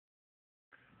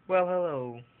Well,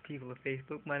 hello, people of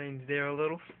Facebook. My name is Daryl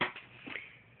Little,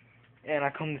 and I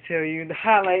come to tell you the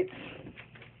highlights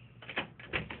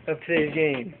of today's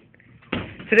game.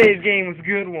 Today's game was a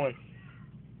good one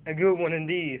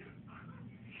indeed.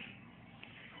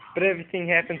 But everything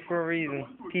happens for a reason.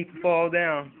 People fall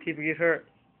down, people get hurt.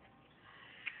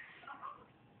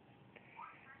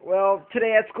 Well,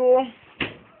 today at school,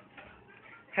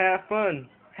 have fun.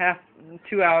 Half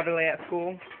 2 hour delay at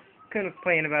school. Couldn't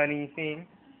complain about anything.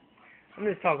 I'm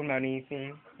just talking about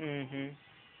anything.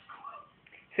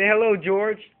 Say hello,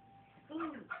 George.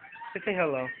 Just say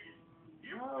hello.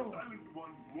 Oh.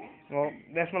 Well,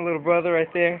 that's my little brother right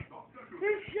there.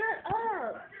 Dude, shut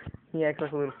up. He acts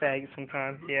like a little faggot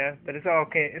sometimes, yeah. But it's all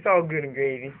okay. It's all good and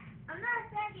gravy. I'm not a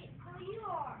faggot, so you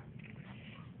are.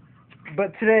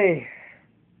 But today,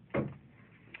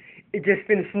 it just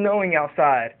finished snowing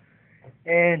outside.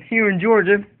 And here in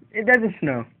Georgia, it doesn't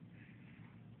snow.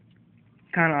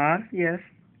 Kind of odd, yes.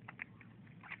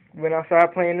 Went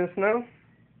outside playing in the snow.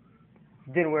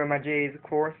 Didn't wear my J's, of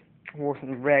course. Wore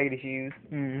some raggedy shoes.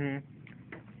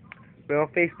 Well,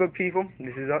 Facebook people,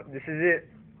 this is it.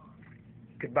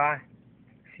 Goodbye.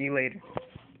 See you later.